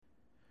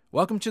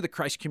Welcome to the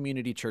Christ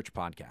Community Church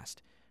podcast.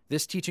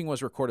 This teaching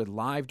was recorded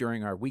live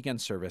during our weekend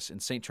service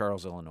in St.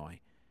 Charles, Illinois.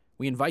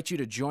 We invite you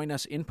to join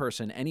us in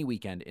person any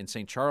weekend in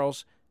St.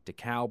 Charles,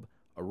 DeKalb,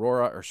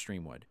 Aurora, or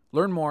Streamwood.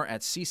 Learn more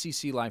at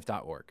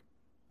ccclife.org.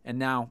 And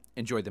now,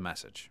 enjoy the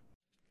message.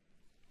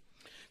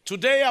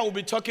 Today I will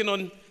be talking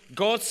on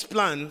God's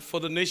plan for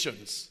the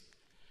nations.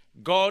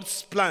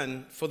 God's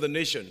plan for the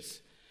nations.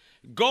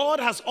 God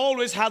has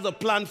always had a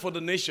plan for the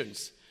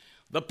nations.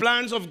 The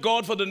plans of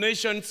God for the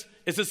nations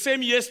is the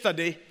same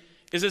yesterday,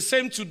 is the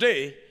same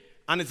today,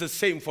 and it's the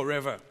same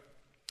forever.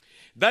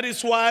 That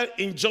is why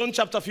in John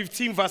chapter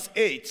 15 verse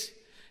 8,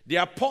 the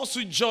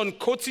Apostle John,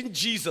 quoting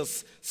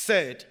Jesus,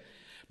 said,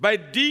 "By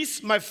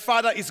this my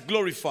Father is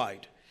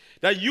glorified,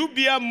 that you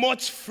bear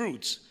much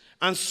fruit,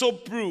 and so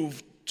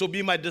prove to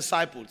be my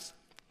disciples."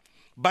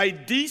 By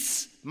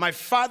this my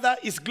Father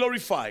is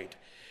glorified,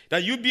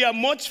 that you bear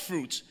much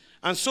fruit,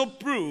 and so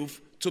prove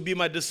to be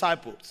my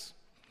disciples.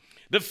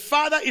 The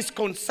Father is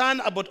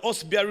concerned about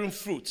us bearing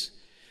fruit.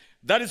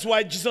 That is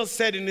why Jesus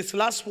said in his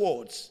last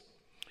words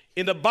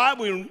in the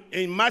Bible,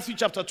 in Matthew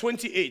chapter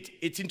 28,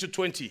 18 to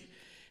 20,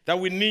 that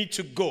we need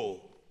to go.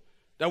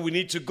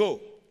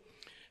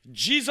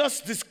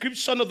 Jesus'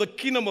 description of the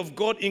kingdom of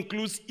God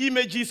includes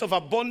images of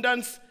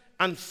abundance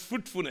and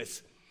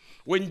fruitfulness.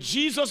 When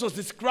Jesus was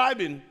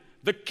describing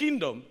the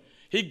kingdom,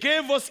 he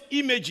gave us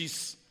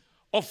images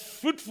of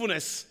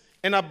fruitfulness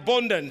and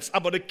abundance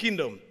about the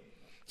kingdom,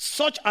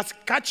 such as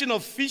catching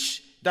of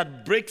fish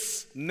that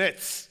breaks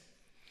nets,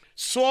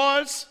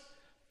 soils,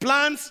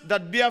 plants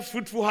that bear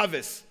fruitful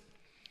harvests.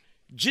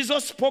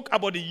 Jesus spoke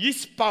about the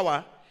yeast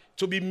power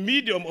to be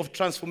medium of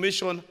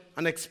transformation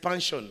and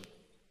expansion.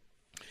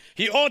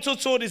 He also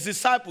told his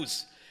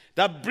disciples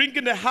that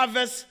bringing the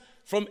harvest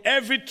from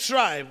every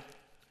tribe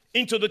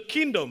into the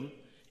kingdom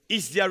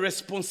is their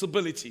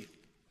responsibility.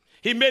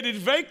 He made it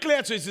very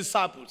clear to his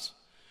disciples.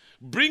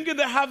 Bringing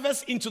the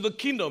harvest into the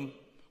kingdom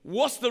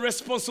was the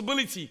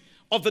responsibility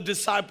of the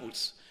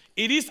disciples.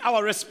 It is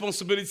our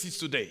responsibility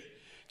today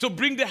to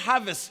bring the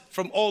harvest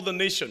from all the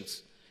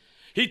nations.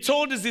 He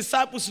told his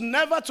disciples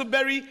never to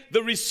bury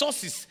the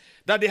resources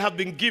that they have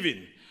been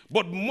given,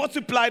 but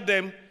multiply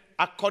them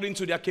according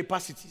to their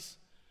capacities.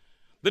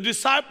 The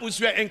disciples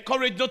were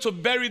encouraged not to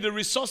bury the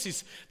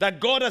resources that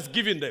God has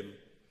given them,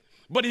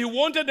 but he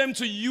wanted them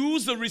to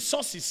use the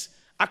resources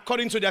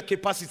according to their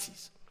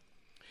capacities.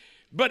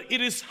 But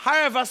it is,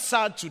 however,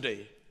 sad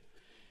today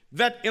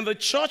that in the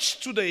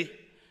church today,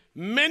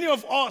 many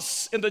of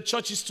us in the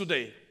churches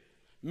today,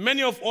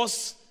 many of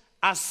us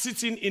are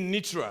sitting in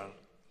neutral.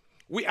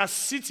 We are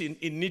sitting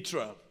in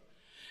neutral.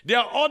 There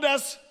are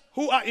others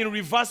who are in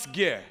reverse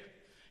gear.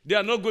 They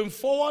are not going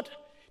forward,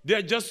 they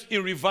are just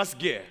in reverse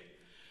gear.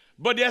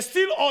 But there are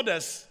still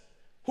others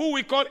who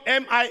we call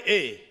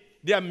MIA.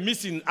 They are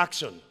missing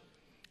action,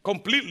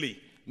 completely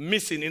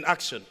missing in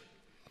action.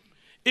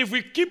 If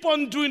we keep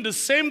on doing the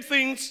same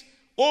things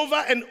over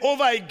and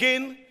over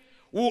again,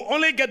 we'll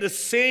only get the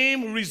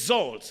same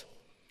result.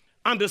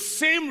 And the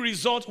same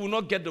result will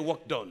not get the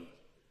work done.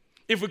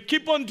 If we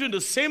keep on doing the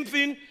same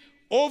thing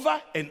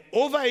over and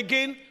over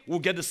again, we'll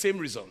get the same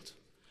result.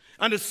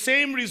 And the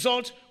same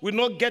result will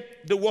not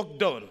get the work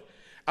done.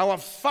 Our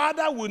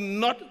Father will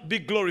not be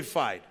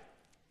glorified.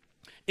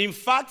 In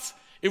fact,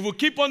 if we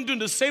keep on doing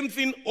the same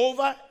thing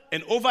over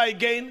and over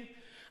again,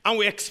 and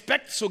we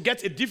expect to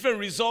get a different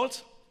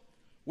result,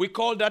 we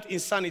call that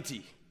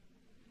insanity.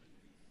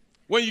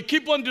 When you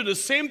keep on doing the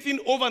same thing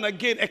over and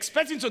again,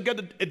 expecting to get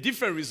a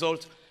different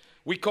result,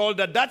 we call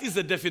that is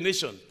the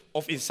definition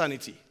of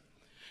insanity.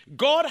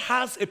 God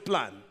has a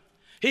plan.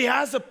 He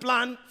has a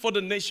plan for the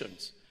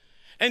nations.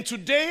 And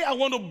today I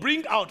want to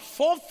bring out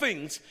 4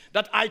 things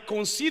that I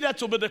consider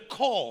to be the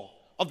core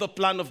of the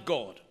plan of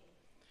God.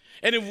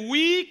 And if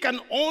we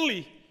can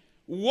only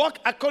walk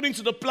according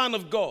to the plan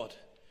of God,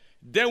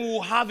 then we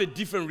will have a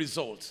different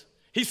result.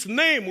 His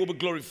name will be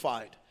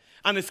glorified,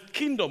 and his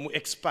kingdom will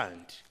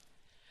expand.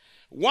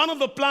 One of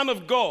the plan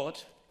of God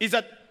is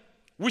that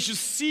we should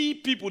see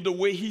people the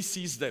way he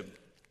sees them.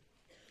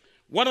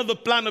 One of the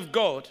plan of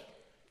God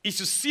is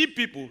to see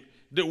people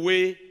the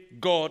way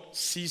God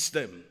sees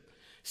them.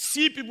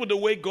 See people the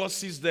way God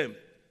sees them.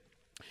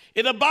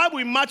 In the Bible,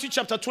 in Matthew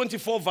chapter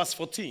 24, verse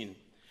 14,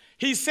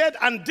 he said,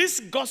 "And this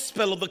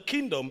gospel of the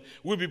kingdom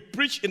will be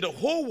preached in the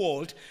whole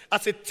world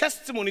as a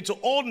testimony to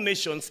all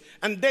nations,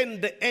 and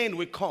then the end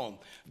will come."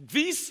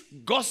 This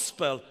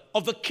gospel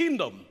of the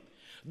kingdom,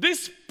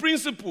 these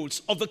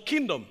principles of the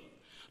kingdom,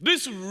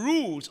 these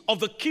rules of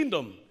the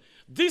kingdom,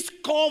 this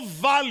core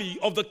value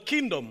of the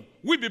kingdom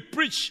will be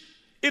preached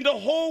in the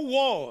whole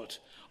world,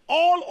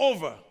 all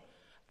over,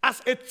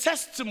 as a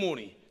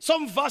testimony.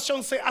 Some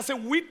versions say as a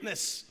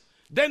witness.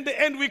 Then the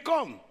end will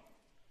come.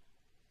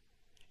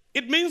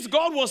 It means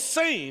God was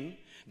saying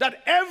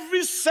that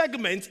every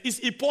segment is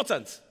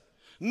important.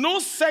 No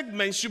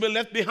segment should be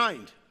left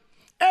behind.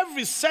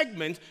 Every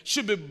segment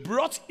should be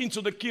brought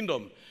into the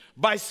kingdom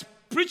by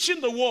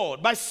preaching the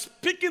word, by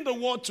speaking the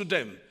word to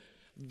them.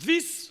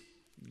 This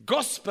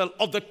gospel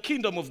of the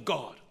kingdom of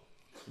God,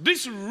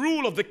 This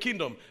rule of the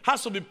kingdom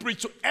has to be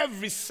preached to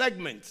every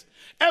segment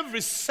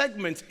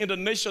in the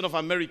nation of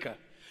America,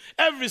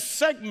 every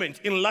segment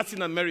in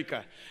Latin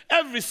America,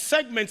 every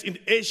segment in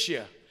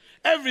Asia,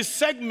 every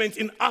segment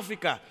in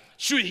Africa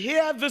should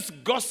hear this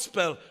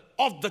gospel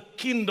of the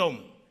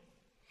kingdom.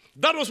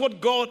 That was what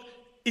God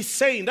is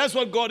saying. That's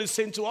what God is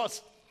saying to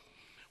us.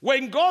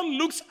 When God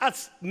looks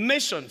at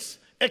nations,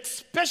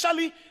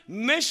 especially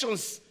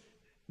nations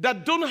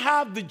that don't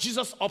have the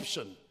Jesus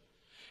option,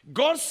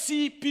 God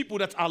sees people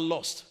that are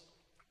lost.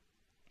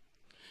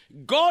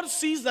 God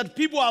sees that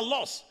people are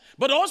lost.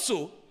 But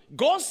also,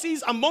 God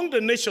sees among the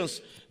nations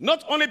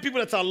not only people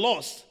that are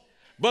lost,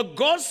 but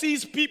God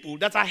sees people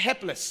that are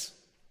helpless.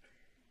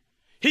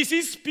 He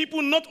sees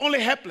people not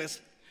only helpless,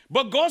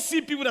 but God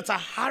sees people that are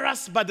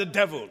harassed by the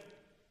devil.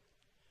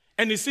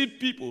 And he sees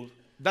people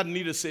that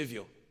need a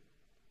savior.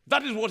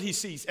 That is what he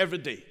sees every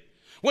day.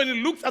 When he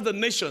looks at the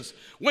nations,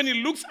 when he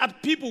looks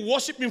at people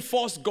worshiping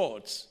false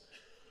gods,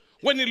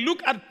 when he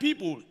looks at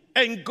people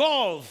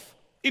engulfed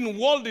in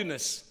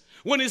worldliness,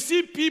 when he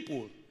sees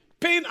people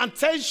paying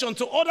attention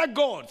to other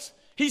gods,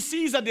 he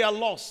sees that they are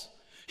lost.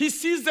 He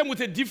sees them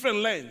with a different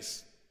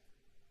lens,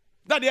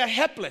 that they are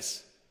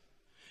helpless.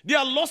 They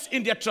are lost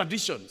in their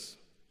traditions.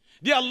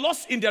 They are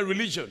lost in their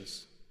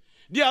religions.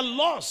 They are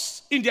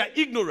lost in their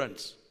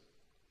ignorance.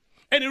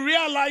 And he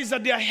realized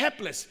that they are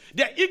helpless.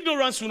 Their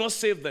ignorance will not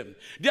save them.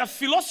 Their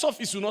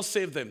philosophies will not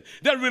save them.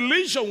 Their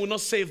religion will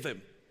not save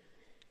them.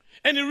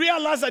 And he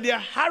realized that they are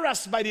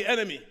harassed by the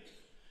enemy.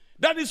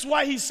 That is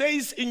why he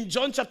says in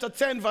John chapter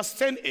 10, verse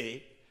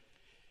 10a,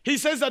 he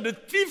says that the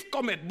thief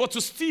cometh but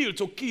to steal,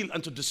 to kill,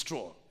 and to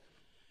destroy.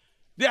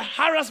 They are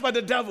harassed by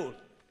the devil,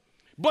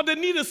 but they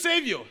need a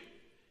savior.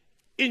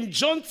 In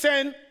John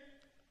 10,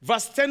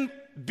 verse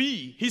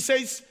 10b, he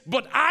says,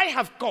 but I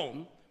have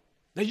come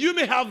that you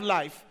may have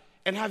life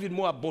and have it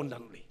more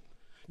abundantly.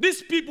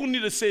 These people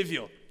need a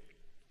savior.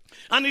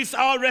 And it's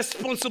our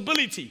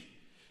responsibility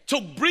to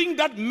bring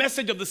that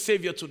message of the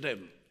savior to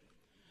them.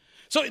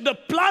 So the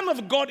plan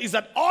of God is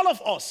that all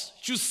of us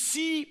should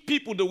see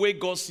people the way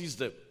God sees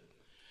them.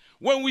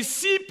 When we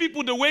see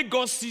people the way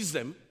God sees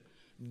them,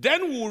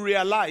 then we'll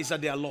realize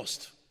that they are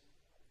lost.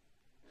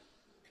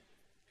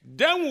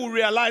 Then we'll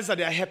realize that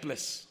they are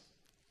helpless.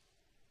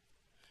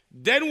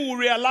 Then we'll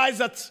realize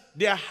that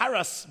they are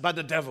harassed by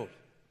the devil.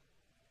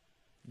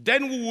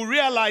 Then we will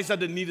realize that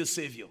they need a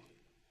savior.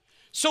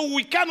 So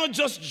we cannot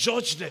just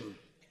judge them.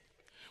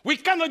 We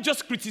cannot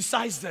just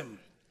criticize them.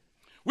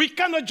 We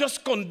cannot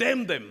just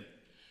condemn them.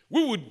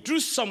 We will do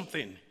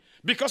something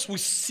because we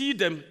see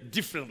them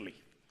differently.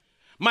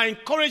 My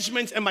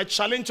encouragement and my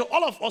challenge to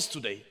all of us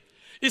today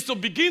is to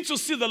begin to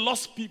see the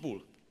lost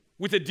people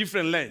with a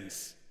different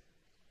lens.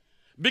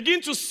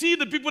 Begin to see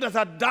the people that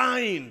are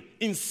dying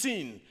in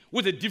sin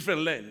with a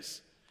different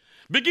lens.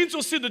 Begin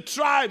to see the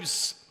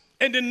tribes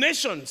and the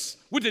nations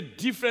with a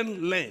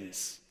different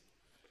lens.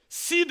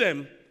 See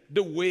them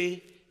the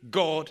way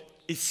God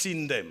is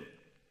seeing them.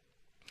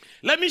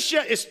 Let me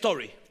share a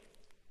story.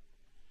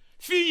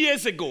 A few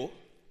years ago,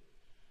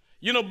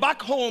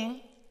 back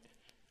home,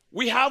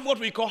 we have what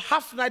we call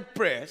half-night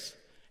prayers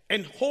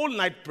and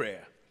whole-night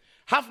prayer.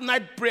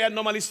 Half-night prayer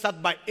normally starts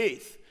by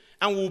 8,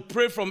 and we'll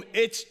pray from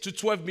 8 to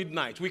 12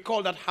 midnight. We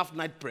call that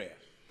half-night prayer.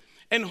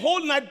 And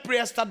whole-night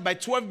prayer starts by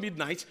 12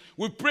 midnight.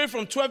 We pray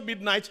from 12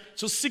 midnight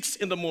to 6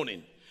 in the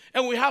morning.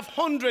 And we have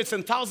hundreds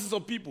and thousands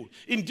of people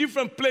in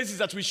different places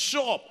that we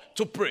show up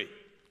to pray.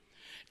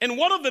 And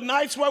one of the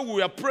nights while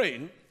we were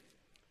praying,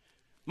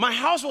 my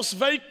house was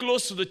very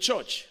close to the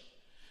church.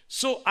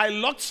 So I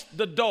locked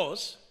the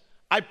doors.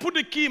 I put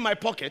the key in my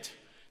pocket.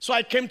 So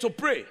I came to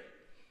pray.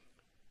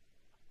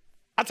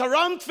 At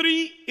around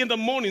 3 in the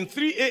morning,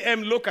 3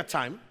 a.m. local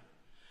time,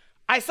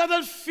 I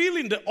started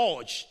feeling the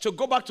urge to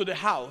go back to the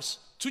house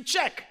to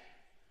check.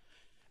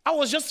 I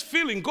was just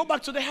feeling, go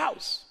back to the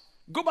house.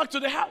 Go back to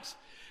the house.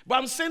 But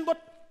I'm saying,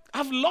 but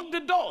I've locked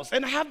the doors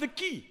and I have the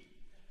key.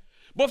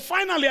 But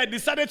finally, I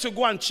decided to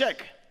go and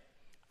check.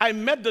 I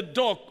met the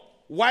door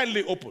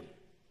widely open.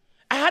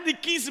 I had the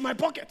keys in my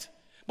pocket,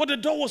 but the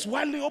door was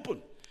widely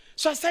open.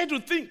 So I started to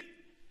think,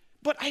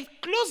 but I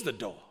closed the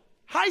door.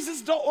 How is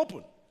this door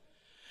open?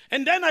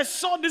 And then I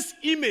saw this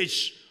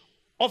image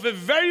of a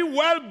very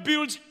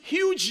well-built,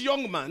 huge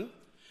young man.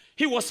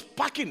 He was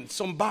packing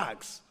some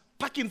bags,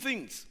 packing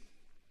things.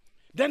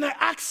 Then I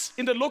asked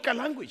in the local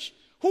language,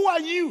 who are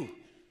you?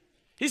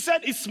 He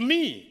said, it's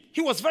me.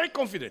 He was very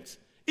confident.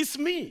 It's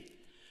me.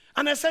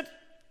 And I said,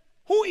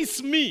 who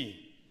is me?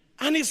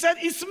 And he said,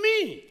 it's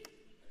me.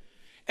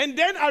 And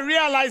then I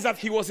realized that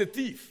he was a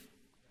thief.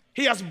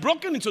 He has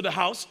broken into the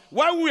house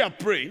while we are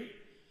praying,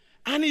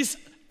 and he's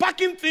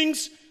packing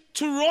things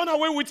to run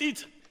away with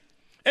it.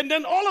 And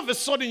then all of a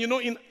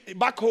sudden,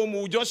 back home,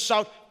 we just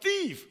shout,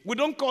 thief. We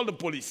don't call the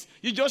police.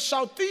 You just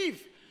shout,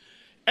 thief.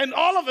 And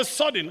all of a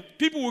sudden,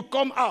 people will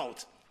come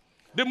out.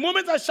 The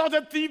moment I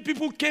shouted thief,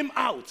 people came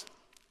out.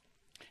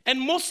 And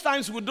most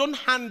times, we don't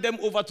hand them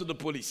over to the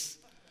police.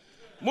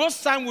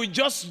 Most times, we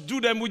just do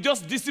them, we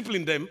just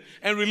discipline them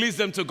and release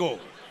them to go.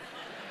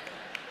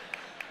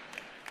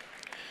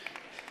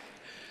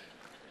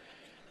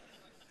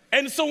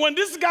 And so when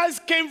these guys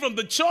came from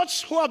the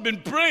church who have been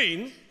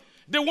praying,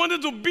 they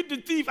wanted to beat the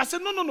thief. I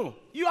said, no.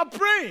 You are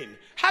praying.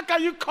 How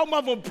can you come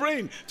up from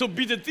praying to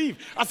beat the thief?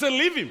 I said,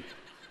 leave him.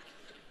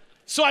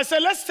 So I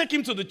said, let's take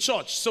him to the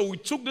church. So we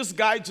took this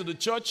guy to the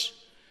church,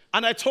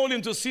 and I told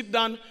him to sit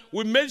down.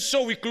 We made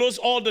sure we closed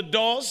all the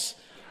doors,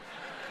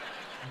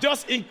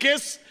 just in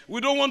case we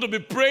don't want to be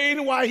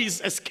praying while he's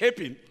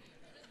escaping.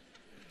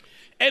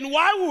 And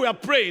while we were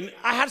praying,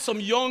 I had some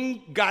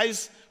young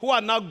guys who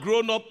are now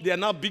grown up. They are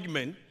now big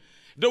men.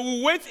 They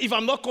will wait if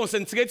I'm not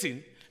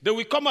concentrating. They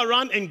will come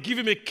around and give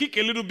him a kick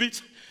a little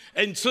bit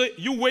and say,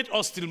 you wait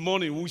us till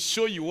morning. We'll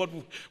show you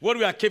what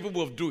we are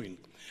capable of doing.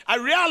 I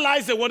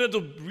realized they wanted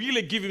to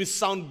really give him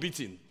sound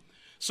beating.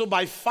 So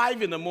by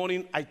 5 in the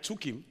morning, I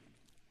took him,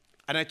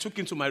 and I took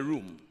him to my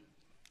room.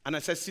 And I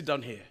said, sit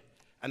down here.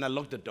 And I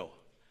locked the door.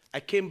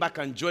 I came back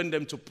and joined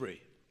them to pray.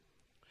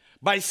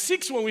 By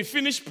 6, when we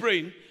finished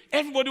praying,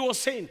 everybody was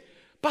saying,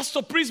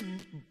 Pastor, please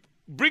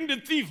bring the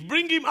thief,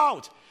 bring him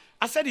out.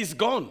 I said, he's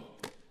gone.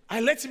 I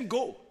let him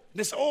go.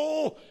 They said,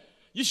 oh,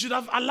 you should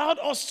have allowed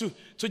us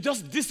to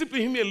just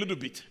discipline him a little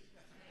bit.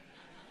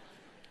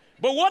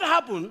 But what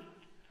happened?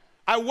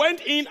 I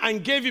went in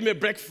and gave him a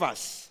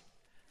breakfast.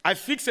 I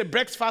fixed a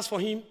breakfast for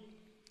him,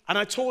 and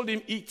I told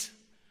him, eat.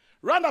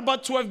 Round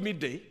about 12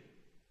 midday,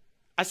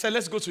 I said,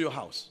 let's go to your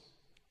house.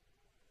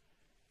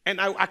 And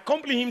I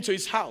accompanied him to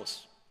his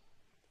house.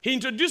 He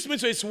introduced me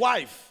to his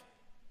wife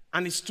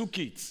and his 2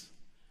 kids.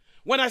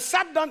 When I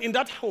sat down in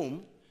that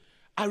home,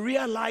 I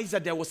realized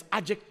that there was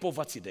abject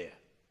poverty there.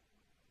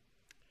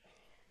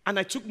 And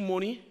I took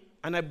money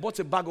and I bought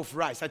a bag of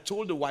rice. I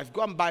told the wife,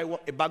 go and buy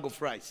a bag of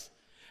rice.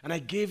 And I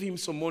gave him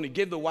some money,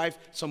 gave the wife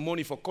some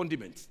money for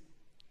condiments.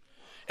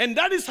 And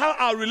that is how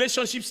our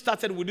relationship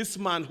started with this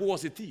man who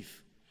was a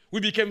thief. We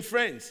became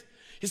friends.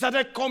 He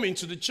started coming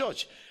to the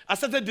church. I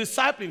started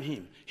discipling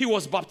him. He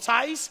was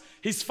baptized.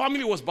 His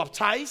family was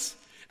baptized.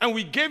 And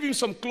we gave him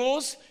some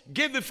clothes,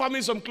 gave the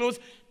family some clothes.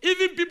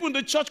 Even people in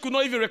the church could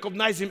not even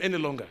recognize him any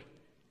longer.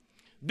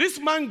 This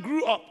man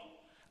grew up.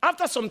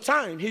 After some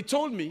time, he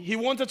told me he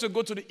wanted to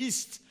go to the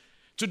east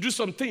to do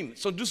something,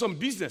 so do some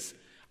business.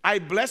 I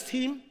blessed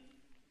him,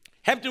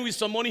 helped him with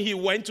some money. He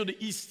went to the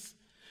east.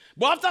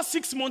 But after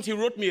 6 months, he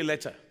wrote me a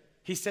letter.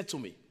 He said to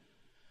me,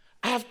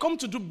 I have come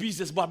to do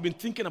business, but I've been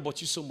thinking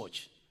about you so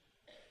much.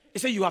 He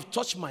said, you have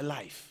touched my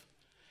life,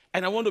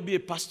 and I want to be a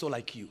pastor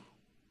like you.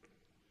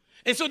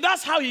 And so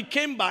that's how he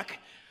came back,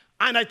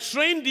 and I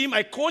trained him,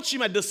 I coached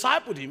him, I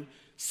discipled him,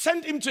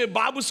 sent him to a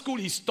Bible school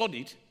he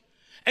studied.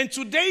 And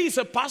today he's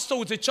a pastor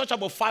with a church of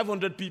about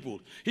 500 people.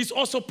 He's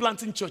also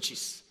planting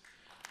churches.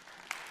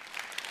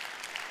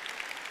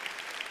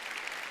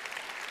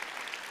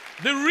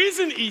 The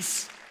reason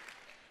is,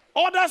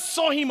 others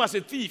saw him as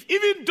a thief,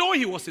 even though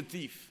he was a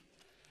thief.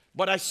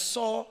 But I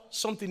saw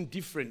something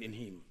different in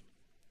him.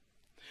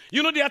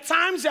 You know, there are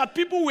times there are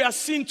people we are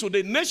seeing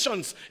today,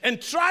 nations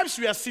and tribes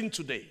we are seeing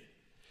today.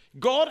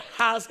 God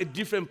has a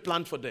different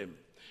plan for them.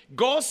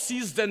 God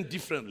sees them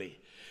differently.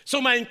 So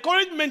my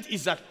encouragement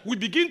is that we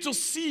begin to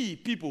see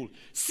people,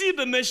 see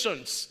the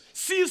nations,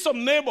 see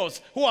some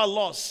neighbors who are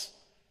lost,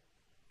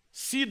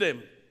 see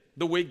them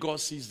the way God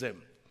sees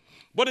them.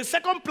 But the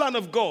second plan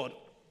of God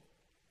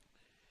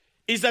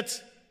is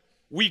that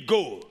we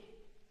go.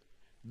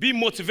 Be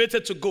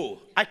motivated to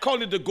go. I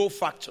call it the go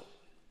factor.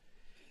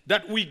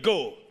 That we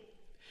go.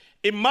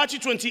 In Matthew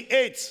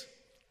 28,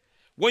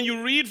 when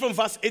you read from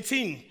verse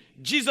 18,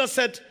 Jesus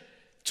said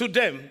to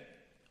them,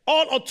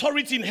 all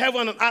authority in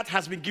heaven and earth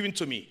has been given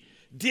to me.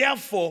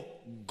 Therefore,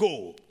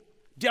 go.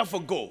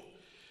 Therefore, go.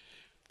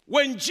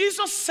 When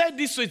Jesus said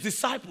this to his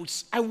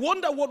disciples, I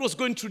wonder what was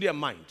going through their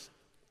mind.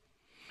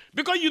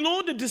 Because, you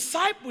know, the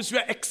disciples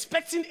were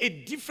expecting a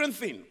different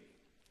thing.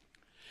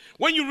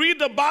 When you read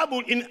the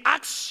Bible in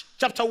Acts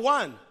chapter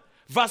 1,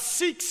 verse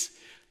 6,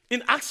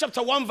 in Acts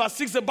chapter 1, verse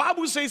 6, the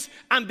Bible says,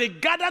 and they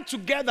gathered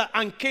together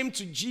and came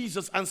to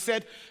Jesus and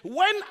said,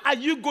 when are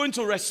you going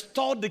to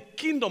restore the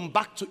kingdom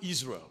back to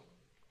Israel?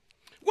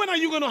 When are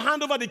you going to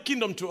hand over the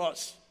kingdom to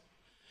us?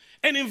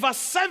 And in verse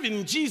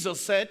 7,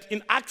 Jesus said,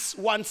 in Acts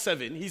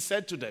 1:7, he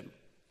said to them,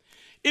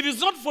 it is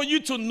not for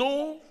you to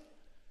know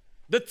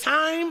the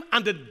time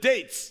and the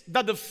dates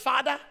that the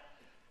Father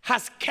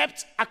has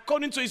kept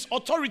according to his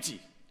authority,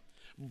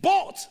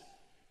 but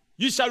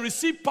you shall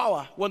receive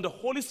power when the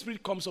Holy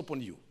Spirit comes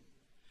upon you.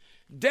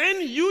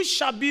 Then you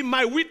shall be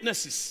my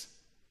witnesses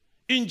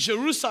in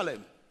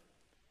Jerusalem,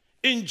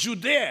 in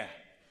Judea,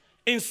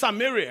 in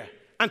Samaria,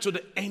 and to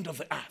the end of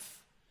the earth.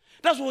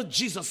 That's what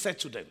Jesus said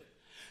to them.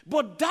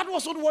 But that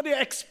was not what they were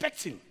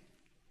expecting.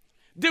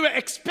 They were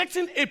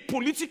expecting a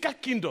political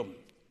kingdom.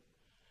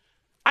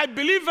 I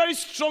believe very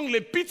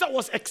strongly Peter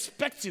was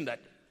expecting that.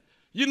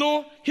 You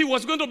know, he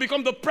was going to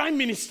become the prime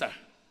minister.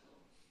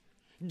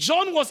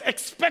 John was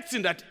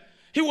expecting that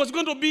he was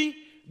going to be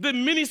the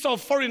minister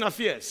of foreign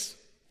affairs.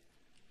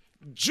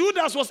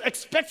 Judas was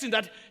expecting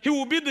that he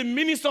would be the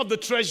minister of the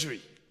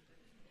treasury.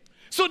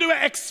 So they were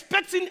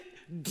expecting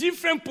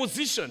different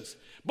positions.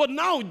 But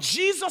now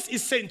Jesus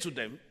is saying to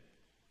them,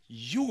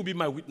 you will be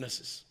my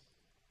witnesses.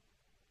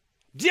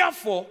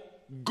 Therefore,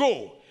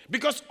 go.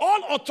 Because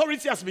all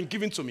authority has been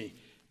given to me.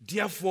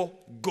 Therefore,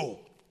 go.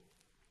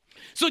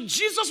 So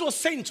Jesus was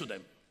saying to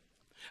them,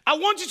 I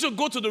want you to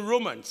go to the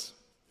Romans,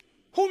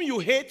 whom you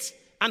hate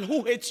and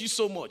who hates you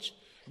so much.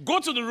 Go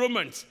to the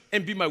Romans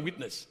and be my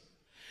witness.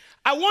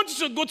 I want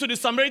you to go to the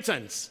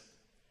Samaritans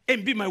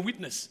and be my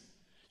witness.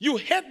 You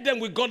hate them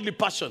with godly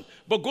passion,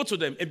 but go to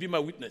them and be my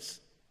witness.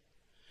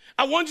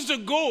 I want you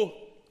to go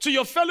to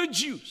your fellow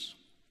Jews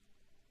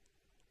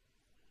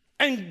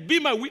and be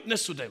my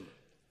witness to them.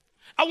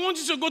 I want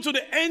you to go to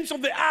the ends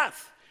of the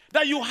earth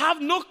that you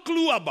have no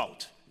clue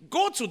about.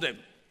 Go to them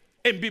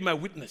and be my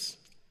witness.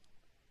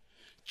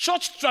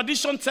 Church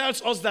tradition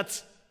tells us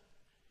that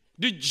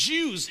the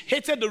Jews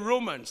hated the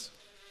Romans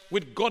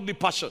with godly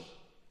passion.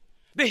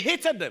 They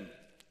hated them.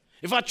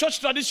 If our church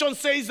tradition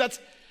says that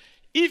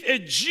if a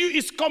Jew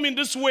is coming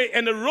this way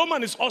and a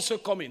Roman is also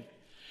coming,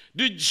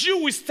 the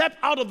Jew will step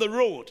out of the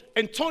road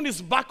and turn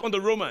his back on the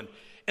Roman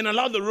and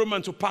allow the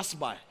Roman to pass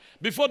by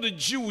before the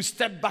Jew will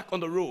step back on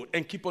the road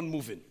and keep on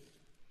moving.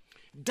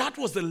 That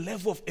was the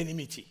level of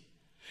enmity.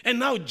 And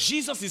now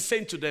Jesus is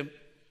saying to them,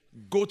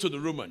 go to the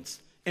Romans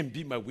and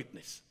be my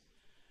witness.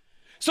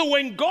 So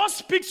when God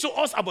speaks to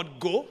us about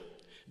go,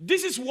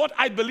 this is what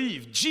I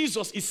believe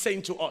Jesus is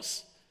saying to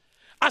us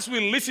as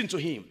we listen to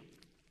him.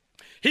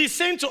 He's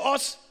saying to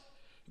us,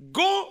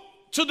 go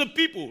to the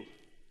people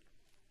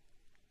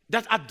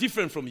that are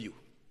different from you.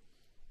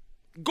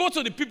 Go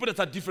to the people that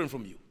are different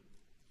from you.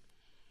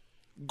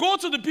 Go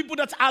to the people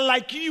that are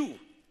like you.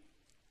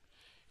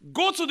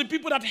 Go to the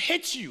people that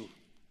hate you.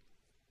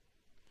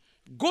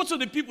 Go to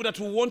the people that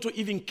will want to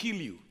even kill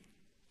you.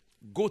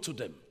 Go to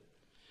them.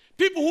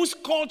 People whose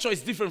culture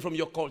is different from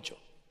your culture.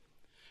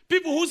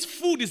 People whose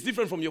food is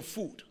different from your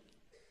food.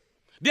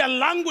 Their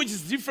language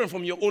is different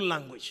from your own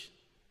language.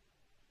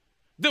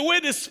 The way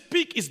they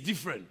speak is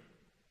different.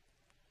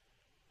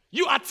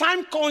 You are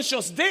time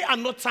conscious. They are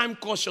not time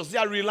conscious. They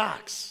are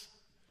relaxed.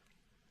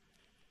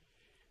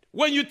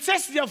 When you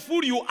taste their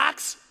food, you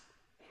ask,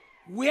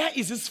 where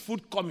is this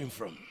food coming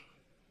from?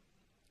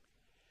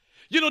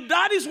 You know,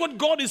 that is what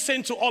God is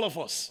saying to all of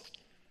us.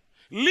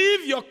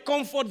 Leave your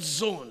comfort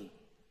zone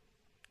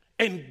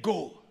and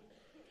go.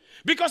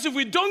 Because if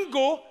we don't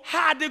go,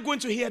 how are they going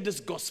to hear this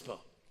gospel?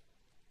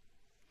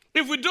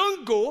 If we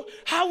don't go,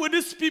 how will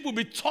these people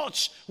be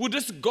touched with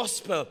this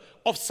gospel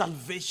of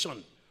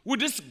salvation, with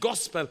this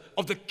gospel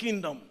of the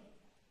kingdom?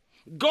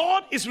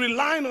 God is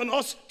relying on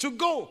us to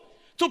go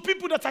to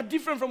people that are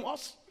different from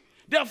us.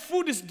 Their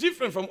food is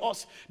different from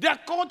us. Their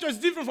culture is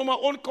different from our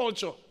own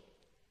culture.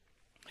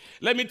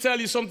 Let me tell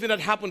you something that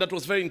happened that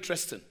was very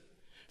interesting.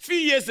 A few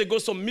years ago,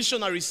 some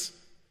missionaries,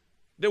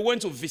 they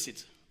went to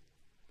visit.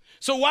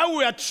 So while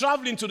we were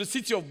traveling to the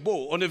city of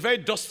Bo on a very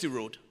dusty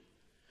road,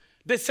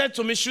 they said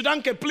to me,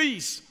 Shodankeh,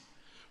 please,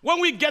 when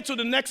we get to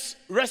the next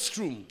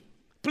restroom,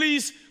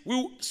 please,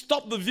 we'll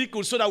stop the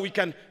vehicle so that we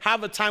can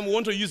have a time. We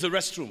want to use the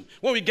restroom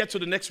when we get to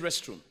the next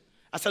restroom.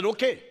 I said,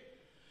 okay.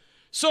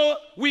 So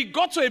we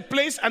got to a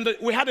place and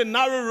we had a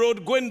narrow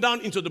road going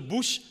down into the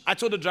bush. I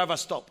told the driver,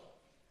 stop.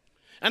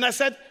 And I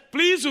said,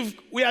 please,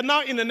 we are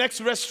now in the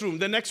next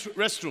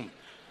restroom.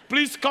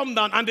 Please come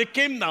down. And they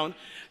came down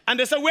and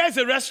they said, where's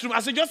the restroom?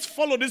 I said, just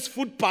follow this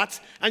footpath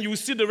and you will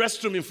see the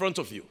restroom in front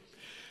of you.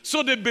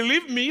 So they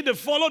believed me, they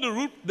followed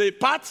the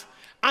path,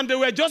 and they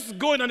were just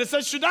going, and they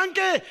said,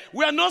 Shodankeh,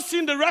 we are not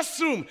seeing the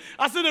restroom.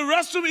 I said, the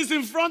restroom is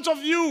in front of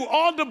you.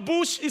 All the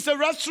bush is a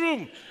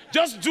restroom.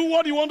 Just do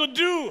what you want to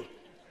do.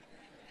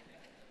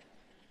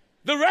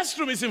 The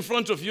restroom is in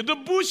front of you. The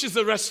bush is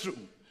a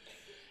restroom.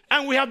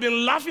 And we have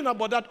been laughing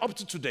about that up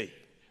to today.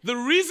 The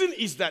reason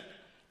is that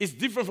it's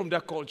different from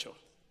their culture.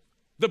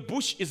 The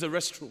bush is a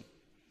restroom.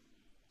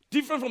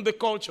 Different from the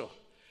culture.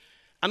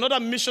 Another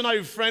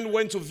missionary friend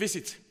went to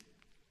visit.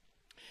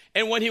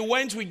 And when he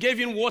went, we gave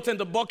him water in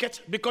the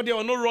bucket because there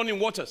were no running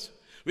waters.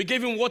 We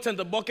gave him water in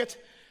the bucket,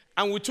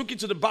 and we took it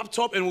to the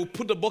bathtub, and we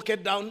put the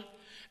bucket down.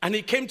 And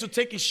he came to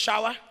take his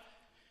shower,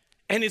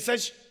 and he said,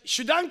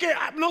 Shodankeh,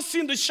 I've not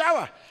seen the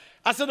shower.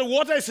 I said, the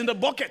water is in the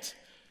bucket.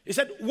 He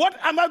said, what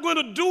am I going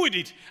to do with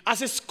it? I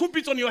said, scoop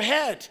it on your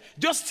head.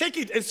 Just take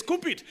it and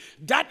scoop it.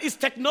 That is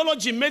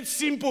technology made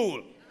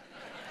simple.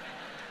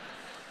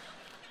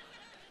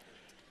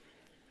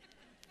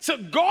 So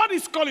God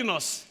is calling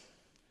us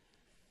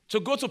to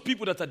go to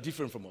people that are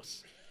different from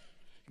us.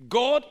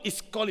 God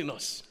is calling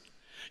us.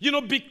 You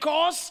know,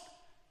 because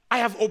I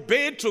have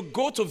obeyed to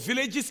go to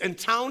villages and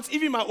towns,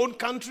 even my own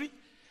country,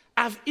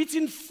 I've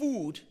eaten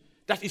food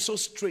that is so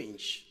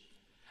strange.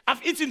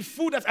 I've eaten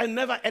food that I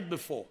never ate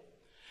before.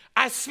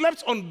 I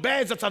slept on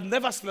beds that I've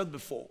never slept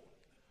before.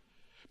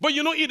 But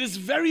you know, it is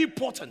very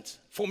important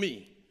for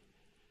me.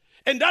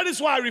 And that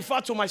is why I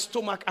refer to my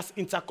stomach as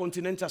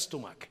intercontinental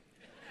stomach.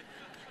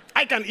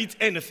 I can eat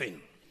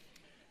anything.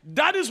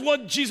 That is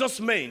what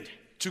Jesus meant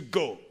to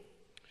go.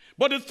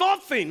 But the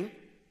third thing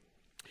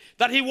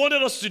that he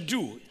wanted us to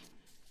do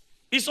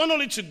is not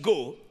only to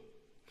go.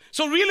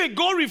 So really,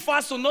 go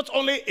refers to not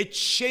only a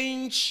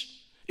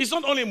change, it's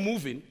not only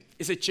moving,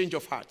 it's a change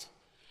of heart.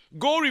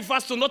 Go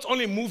refers to not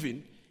only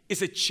moving,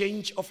 it's a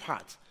change of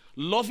heart.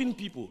 Loving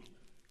people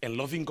and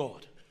loving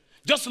God.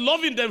 Just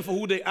loving them for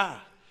who they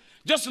are.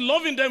 Just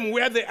loving them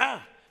where they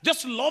are.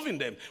 Just loving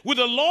them with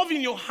a love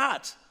in your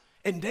heart.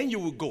 And then you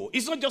will go.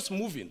 It's not just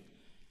moving.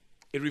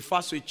 It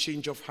refers to a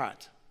change of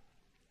heart.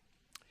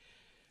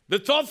 The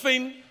third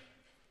thing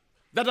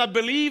that I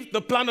believe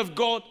the plan of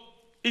God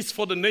is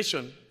for the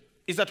nation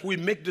is that we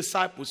make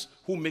disciples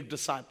who make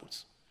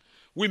disciples.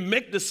 We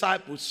make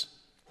disciples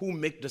who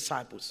make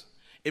disciples.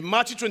 In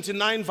Matthew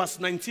 29 verse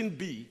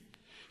 19b,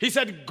 he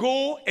said,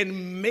 go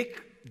and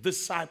make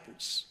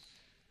disciples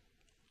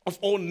of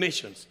all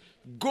nations.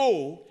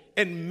 Go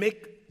and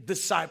make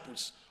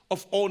disciples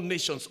of all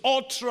nations,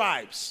 all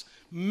tribes,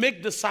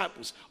 make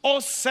disciples,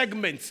 all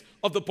segments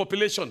of the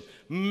population,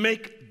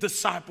 make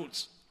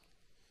disciples.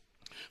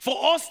 For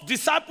us,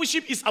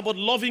 discipleship is about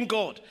loving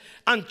God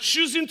and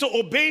choosing to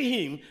obey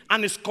Him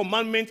and His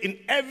commandment in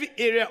every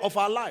area of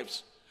our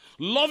lives.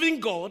 Loving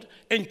God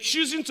and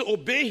choosing to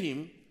obey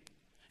Him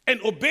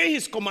and obey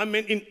His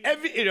commandment in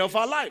every area of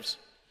our lives.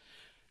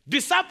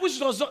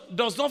 Discipleship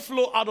does not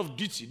flow out of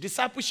duty.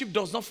 Discipleship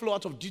does not flow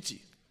out of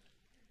duty.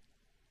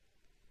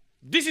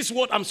 This is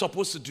what I'm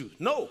supposed to do.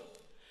 No.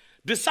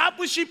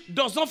 Discipleship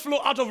does not flow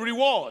out of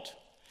reward.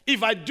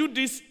 If I do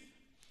this,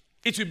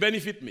 it will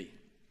benefit me.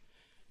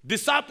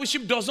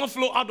 Discipleship does not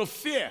flow out of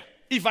fear.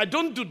 If I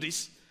don't do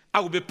this, I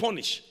will be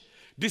punished.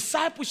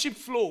 Discipleship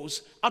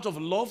flows out of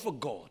love for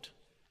God.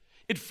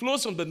 It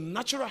flows from the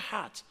natural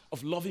heart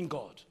of loving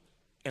God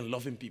and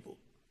loving people.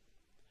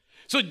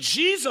 So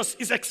Jesus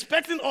is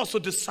expecting us to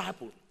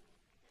disciple.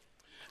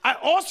 I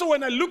also,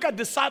 when I look at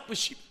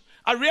discipleship,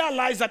 I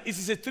realize that it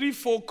is a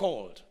threefold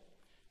call.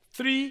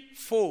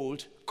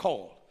 Threefold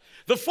call.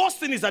 The first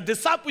thing is that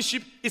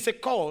discipleship is a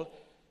call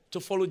to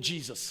follow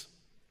Jesus.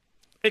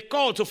 A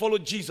call to follow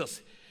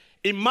Jesus.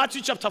 In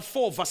Matthew chapter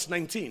 4, verse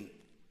 19.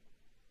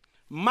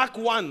 Mark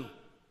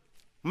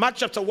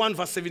chapter 1,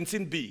 verse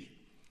 17b.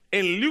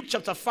 And Luke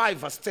chapter 5,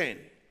 verse 10.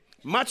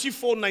 Matthew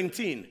 4,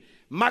 19.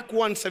 Mark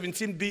 1,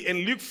 17b. And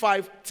Luke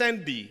 5,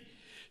 10b.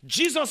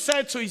 Jesus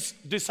said to his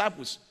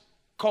disciples,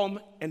 come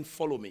and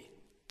follow me.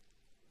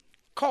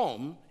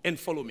 Come and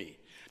follow me.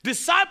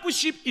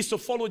 Discipleship is to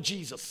follow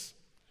Jesus.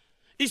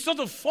 It's not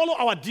to follow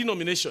our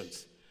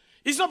denominations.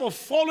 It's not about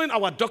following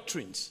our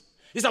doctrines.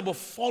 It's about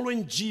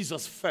following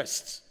Jesus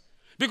first.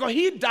 Because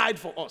He died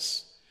for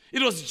us.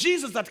 It was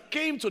Jesus that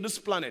came to this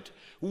planet,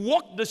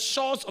 walked the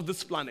shores of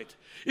this planet.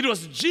 It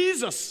was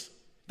Jesus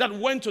that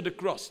went to the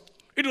cross.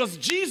 It was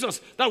Jesus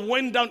that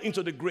went down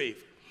into the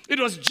grave. It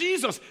was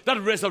Jesus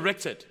that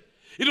resurrected.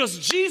 It was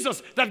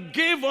Jesus that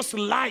gave us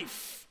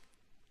life.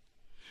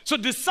 So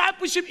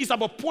discipleship is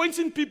about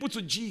pointing people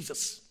to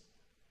Jesus.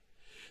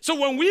 So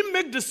when we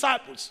make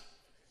disciples,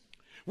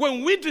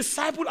 when we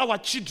disciple our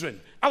children,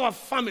 our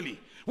family,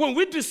 when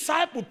we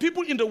disciple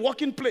people in the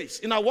working place,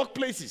 in our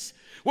workplaces,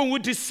 when we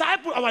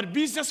disciple our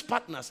business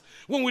partners,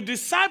 when we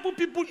disciple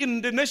people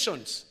in the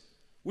nations,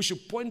 we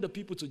should point the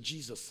people to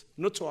Jesus,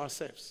 not to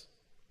ourselves.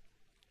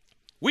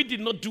 We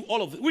did not do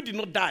all of it. We did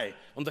not die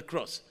on the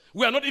cross.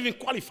 We are not even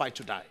qualified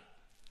to die.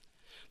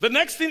 The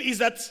next thing is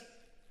that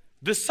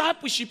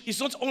discipleship is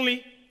not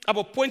only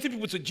about pointing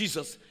people to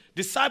Jesus.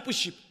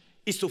 Discipleship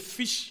is to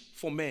fish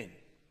for men.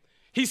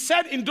 He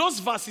said in those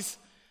verses,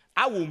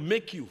 I will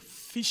make you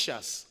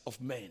fishers of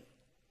men.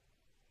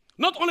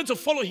 Not only to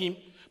follow Him,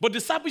 but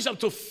discipleship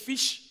to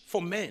fish for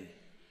men.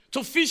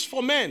 To fish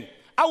for men.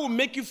 I will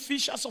make you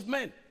fishers of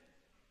men.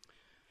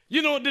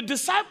 You know, the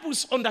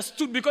disciples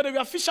understood because they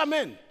were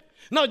fishermen.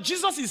 Now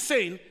Jesus is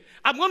saying,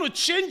 I'm going to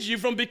change you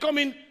from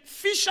becoming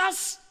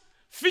fishers,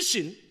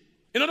 fishing.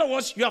 In other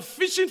words, you are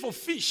fishing for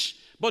fish.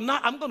 But now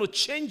I'm going to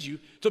change you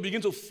to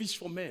begin to fish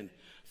for men.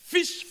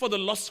 Fish for the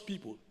lost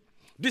people.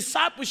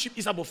 Discipleship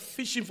is about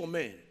fishing for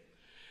men.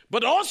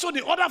 But also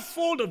the other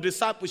fold of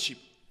discipleship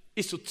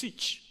is to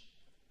teach,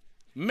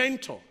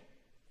 mentor,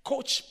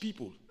 coach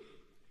people,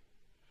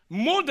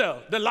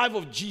 model the life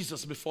of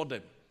Jesus before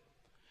them,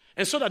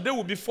 and so that they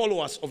will be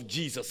followers of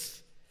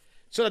Jesus,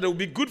 so that they will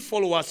be good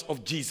followers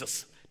of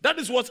Jesus. That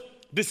is what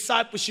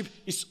discipleship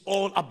is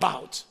all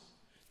about.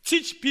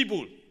 Teach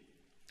people.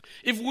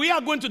 If we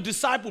are going to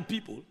disciple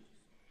people,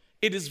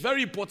 it is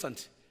very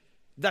important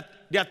that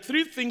there are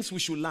three things we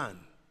should learn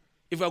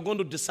if we are going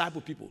to disciple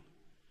people.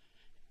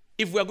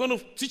 If we are going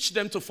to teach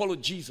them to follow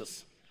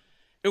Jesus,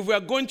 if we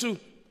are going to,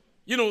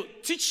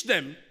 teach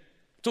them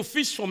to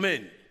fish for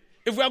men,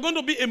 if we are going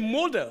to be a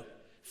model,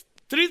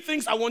 three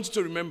things I want you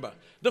to remember.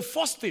 The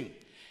first thing,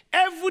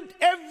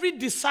 every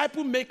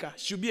disciple maker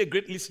should be a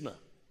great listener.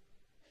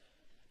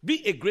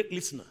 Be a great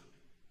listener.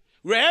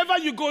 Wherever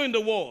you go in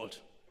the world,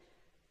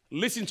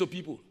 listen to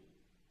people.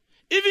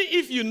 Even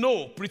if you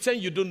know,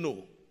 pretend you don't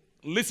know.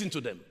 Listen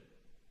to them.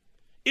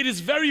 It is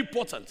very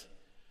important.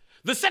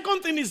 The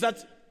second thing is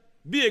that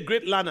be a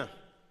great learner.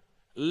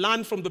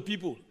 Learn from the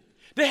people.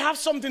 They have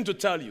something to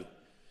tell you.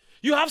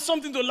 You have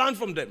something to learn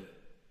from them.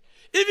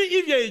 Even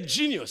if you're a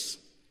genius,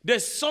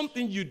 there's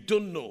something you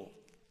don't know.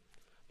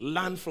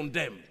 Learn from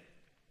them.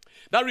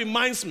 That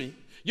reminds me,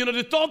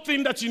 the third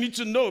thing that you need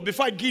to know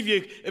before I give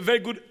you a very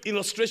good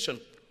illustration.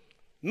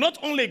 Not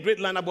only a great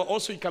learner, but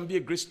also you can be a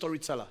great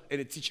storyteller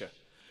and a teacher.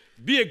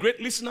 Be a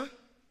great listener,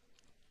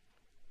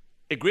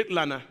 a great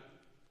learner,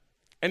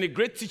 and a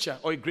great teacher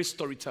or a great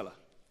storyteller.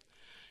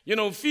 You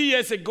know, a few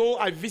years ago,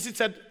 I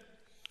visited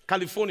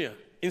California,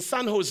 in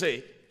San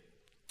Jose.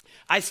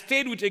 I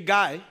stayed with a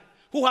guy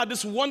who had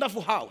this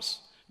wonderful house,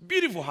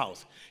 beautiful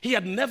house. He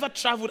had never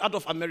traveled out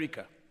of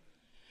America.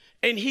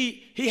 And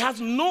he has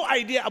no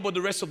idea about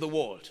the rest of the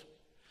world.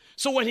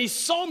 So when he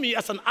saw me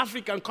as an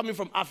African coming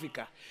from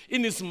Africa,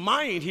 in his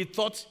mind, he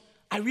thought,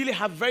 I really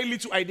have very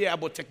little idea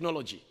about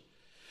technology.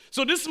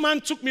 So this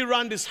man took me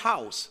around this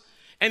house,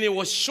 and he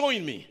was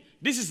showing me,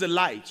 this is the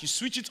light. You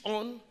switch it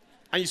on,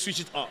 and you switch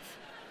it off.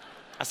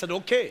 I said,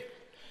 okay.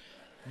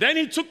 Then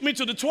he took me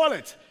to the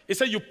toilet. He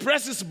said, you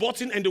press this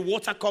button, and the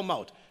water come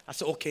out. I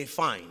said, okay,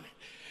 fine.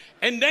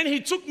 And then he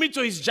took me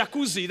to his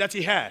jacuzzi that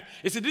he had.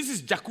 He said, this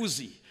is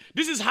jacuzzi.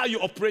 This is how you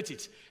operate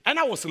it. And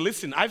I was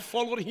listening. I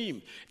followed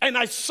him. And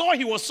I saw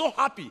he was so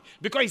happy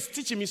because he's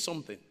teaching me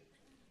something.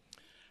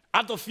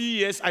 After a few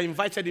years, I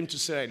invited him to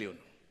Sierra Leone.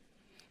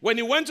 When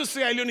he went to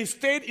Sierra Leone, he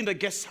stayed in the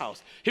guest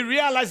house. He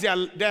realized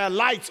there are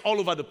lights all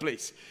over the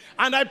place.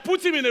 And I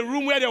put him in a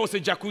room where there was a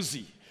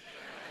jacuzzi.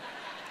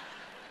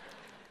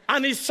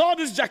 And he saw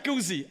this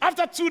jacuzzi.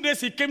 After 2 days,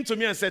 he came to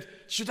me and said,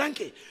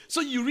 Shodankeh, so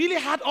you really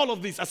had all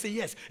of this? I said,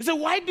 yes. He said,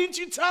 why didn't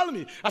you tell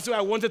me? I said,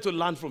 I wanted to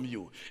learn from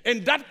you.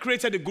 And that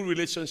created a good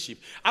relationship.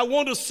 I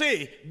want to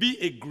say, be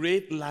a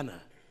great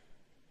learner.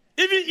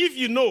 Even if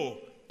you know,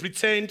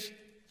 pretend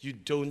you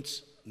don't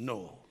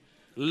know.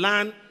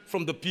 Learn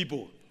from the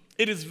people.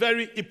 It is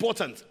very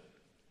important.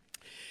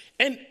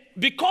 And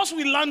because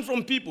we learn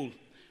from people,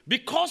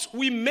 because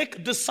we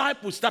make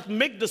disciples that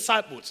make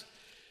disciples,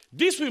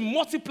 this will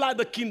multiply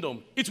the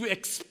kingdom. It will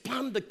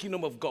expand the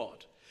kingdom of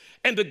God.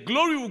 And the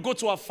glory will go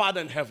to our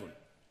Father in heaven.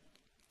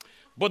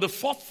 But the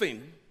fourth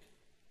thing,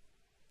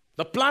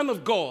 the plan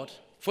of God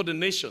for the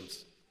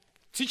nations,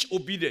 teach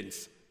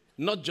obedience,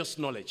 not just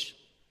knowledge.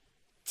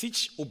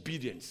 Teach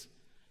obedience,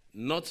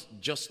 not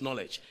just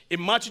knowledge.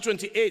 In Matthew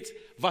 28,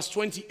 verse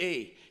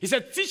 20a, he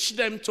said, teach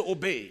them to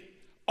obey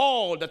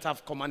all that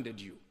I've commanded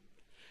you.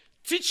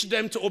 Teach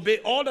them to obey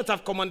all that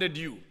I've commanded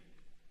you.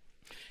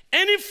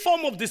 Any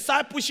form of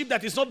discipleship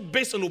that is not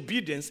based on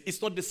obedience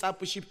is not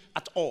discipleship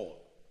at all.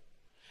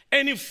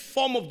 Any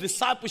form of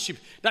discipleship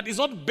that is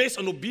not based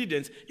on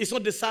obedience is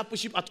not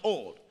discipleship at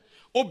all.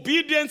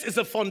 Obedience is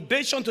a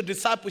foundation to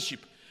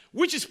discipleship,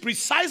 which is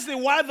precisely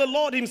why the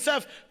Lord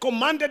himself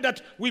commanded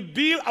that we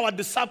build our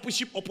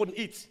discipleship upon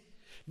it.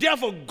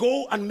 Therefore,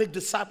 go and make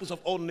disciples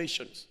of all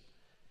nations.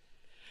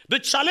 The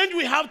challenge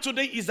we have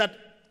today is that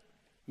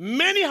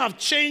many have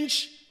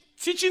changed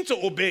teaching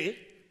to obey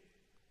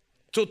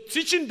to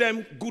teaching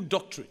them good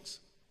doctrines.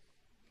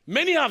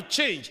 Many have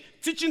changed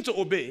teaching to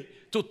obey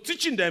to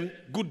teaching them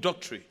good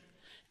doctrine.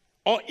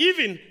 Or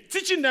even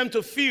teaching them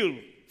to feel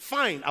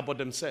fine about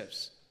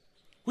themselves.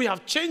 We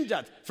have changed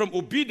that from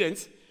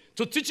obedience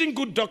to teaching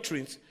good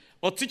doctrines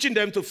or teaching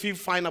them to feel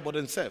fine about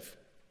themselves.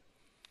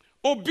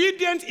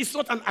 Obedience is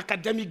not an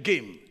academic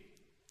game.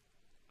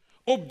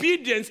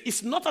 Obedience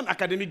is not an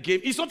academic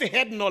game. It's not a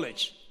head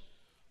knowledge.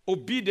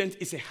 Obedience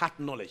is a heart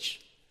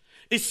knowledge.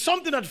 It's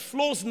something that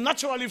flows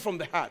naturally from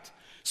the heart.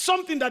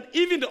 Something that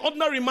even the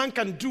ordinary man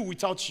can do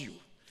without you.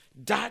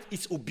 That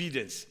is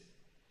obedience.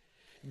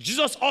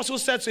 Jesus also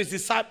said to his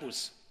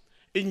disciples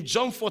in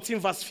John 14,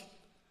 verse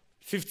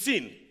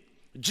 15,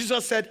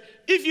 Jesus said,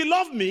 if you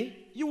love me,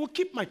 you will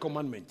keep my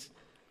commandment.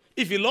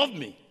 If you love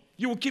me,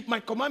 you will keep my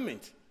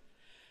commandment.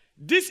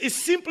 This is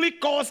simply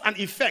cause and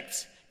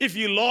effect. If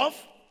you love,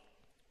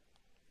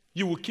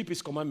 you will keep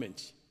his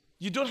commandment.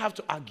 You don't have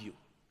to argue.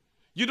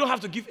 You don't have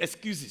to give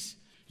excuses.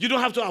 You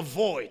don't have to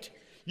avoid.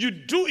 You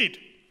do it,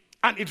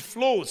 and it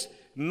flows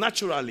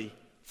naturally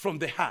from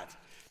the heart.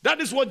 That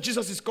is what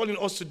Jesus is calling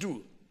us to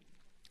do.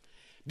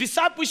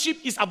 Discipleship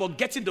is about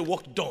getting the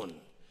work done,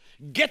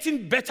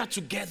 getting better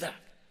together.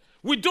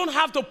 We don't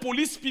have to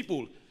police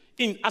people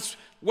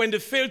when they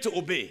fail to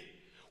obey.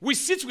 We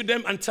sit with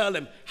them and tell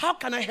them, how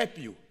can I help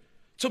you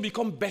to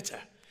become better?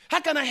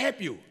 How can I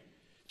help you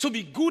to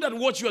be good at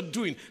what you are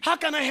doing? How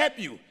can I help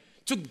you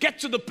to get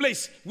to the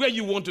place where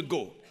you want to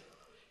go?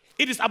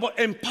 It is about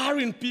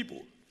empowering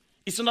people.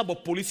 It's not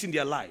about policing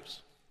their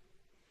lives.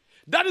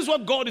 That is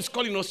what God is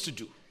calling us to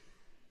do.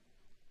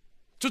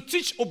 To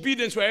teach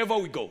obedience wherever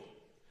we go.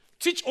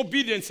 Teach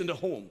obedience in the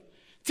home.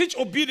 Teach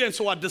obedience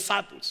to our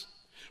disciples.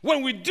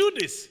 When we do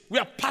this, we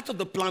are part of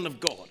the plan of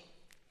God.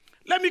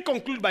 Let me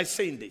conclude by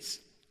saying this.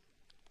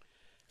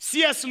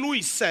 C.S.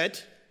 Lewis said,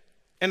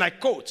 and I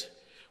quote,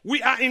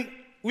 we are in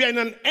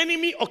an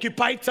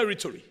enemy-occupied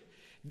territory.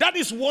 That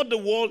is what the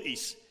world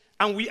is.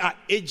 And we are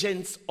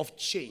agents of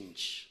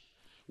change.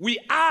 We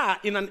are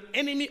in an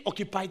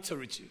enemy-occupied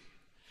territory.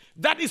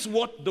 That is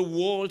what the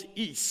world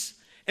is.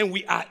 And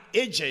we are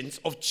agents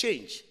of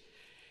change.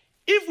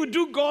 If we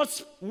do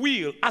God's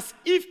will as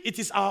if it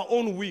is our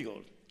own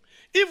will,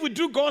 if we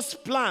do God's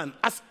plan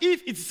as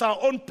if it is our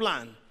own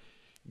plan,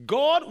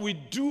 God will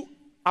do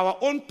our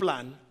own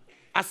plan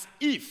as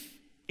if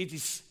it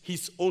is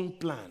his own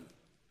plan.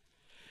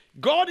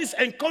 God is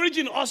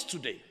encouraging us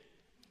today.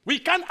 We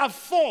can't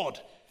afford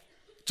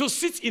to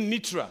sit in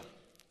neutral.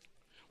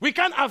 We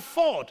can't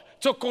afford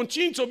to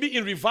continue to be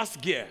in reverse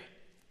gear.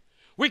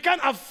 We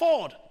can't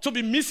afford to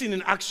be missing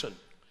in action.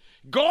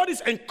 God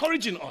is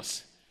encouraging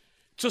us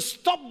to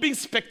stop being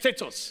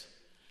spectators,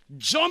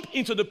 jump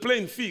into the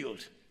playing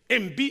field,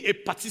 and be a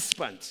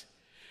participant.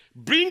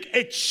 Bring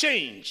a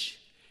change.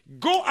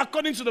 Go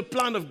according to the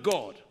plan of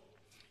God.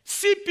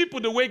 See people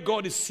the way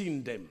God is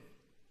seeing them.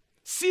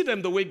 See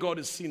them the way God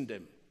is seeing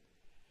them.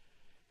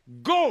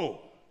 Go,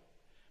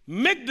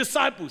 make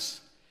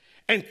disciples,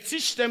 and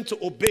teach them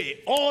to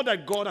obey all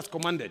that God has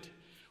commanded.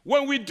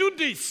 When we do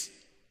this,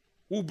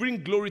 we'll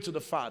bring glory to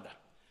the Father,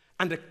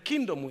 and the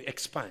kingdom will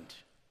expand.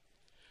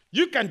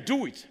 You can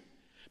do it,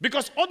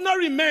 because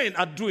ordinary men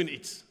are doing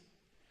it.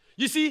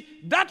 You see,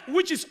 that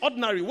which is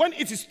ordinary, when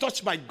it is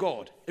touched by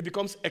God, it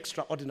becomes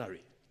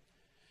extraordinary.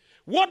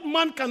 What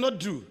man cannot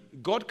do,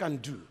 God can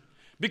do,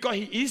 because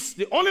he is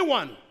the only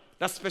one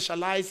that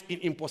specializes in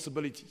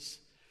impossibilities.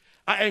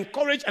 I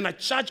encourage and I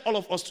charge all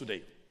of us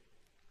today.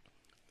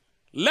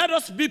 Let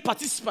us be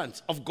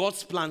participants of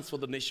God's plans for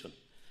the nation.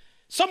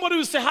 Somebody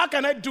will say, how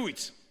can I do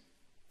it?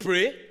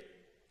 Pray.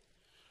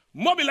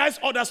 Mobilize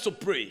others to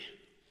pray.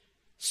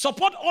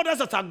 Support others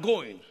that are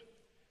going.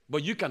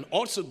 But you can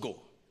also go.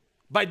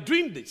 By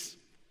doing this,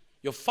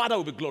 your Father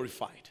will be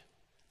glorified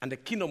and the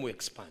kingdom will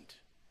expand.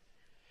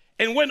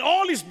 And when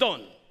all is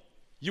done,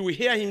 you will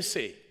hear him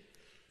say,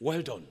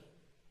 well done,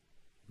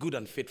 good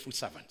and faithful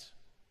servant.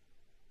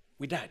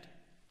 With that,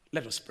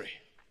 let us pray.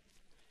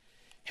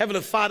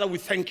 Heavenly Father, we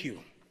thank you.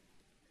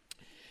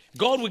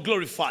 God will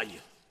glorify you.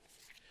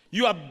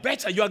 You are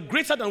better. You are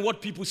greater than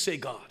what people say,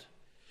 God.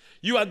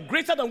 You are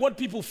greater than what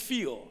people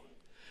feel.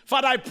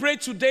 Father, I pray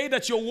today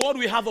that your word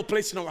will have a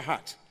place in our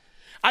heart.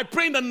 I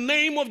pray in the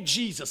name of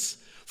Jesus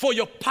for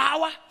your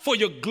power, for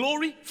your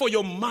glory, for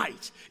your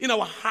might in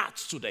our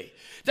hearts today.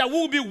 That we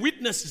will be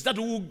witnesses, that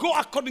we will go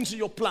according to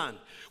your plan.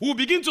 We will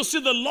begin to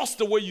see the lost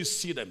the way you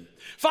see them.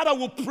 Father,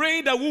 we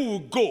pray that we will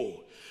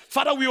go.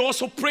 Father, we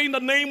also pray in the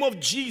name of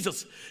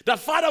Jesus that,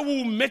 Father,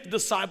 we will make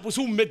disciples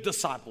who make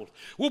disciples.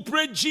 We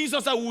pray,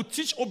 Jesus, that we will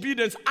teach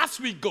obedience as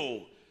we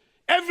go,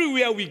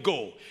 everywhere we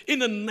go, in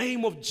the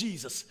name of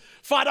Jesus.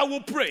 Father, we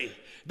pray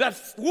that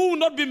we will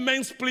not be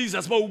men's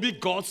pleasers, but will be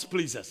God's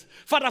pleasers.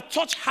 Father,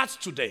 touch hearts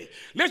today.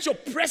 Let your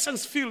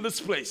presence fill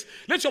this place.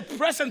 Let your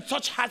presence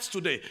touch hearts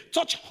today.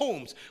 Touch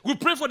homes. We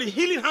pray for the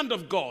healing hand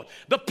of God,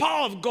 the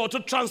power of God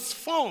to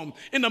transform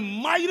in the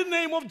mighty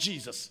name of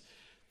Jesus.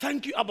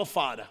 Thank you, Abba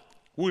Father.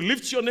 We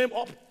lift your name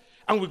up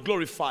and we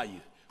glorify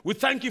you. We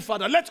thank you,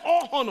 Father. Let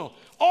all honor,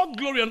 all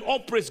glory, and all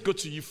praise go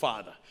to you,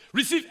 Father.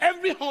 Receive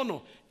every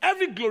honor,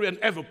 every glory, and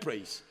every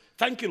praise.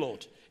 Thank you,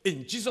 Lord.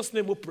 In Jesus'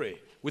 name we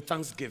pray with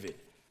thanksgiving.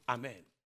 Amen.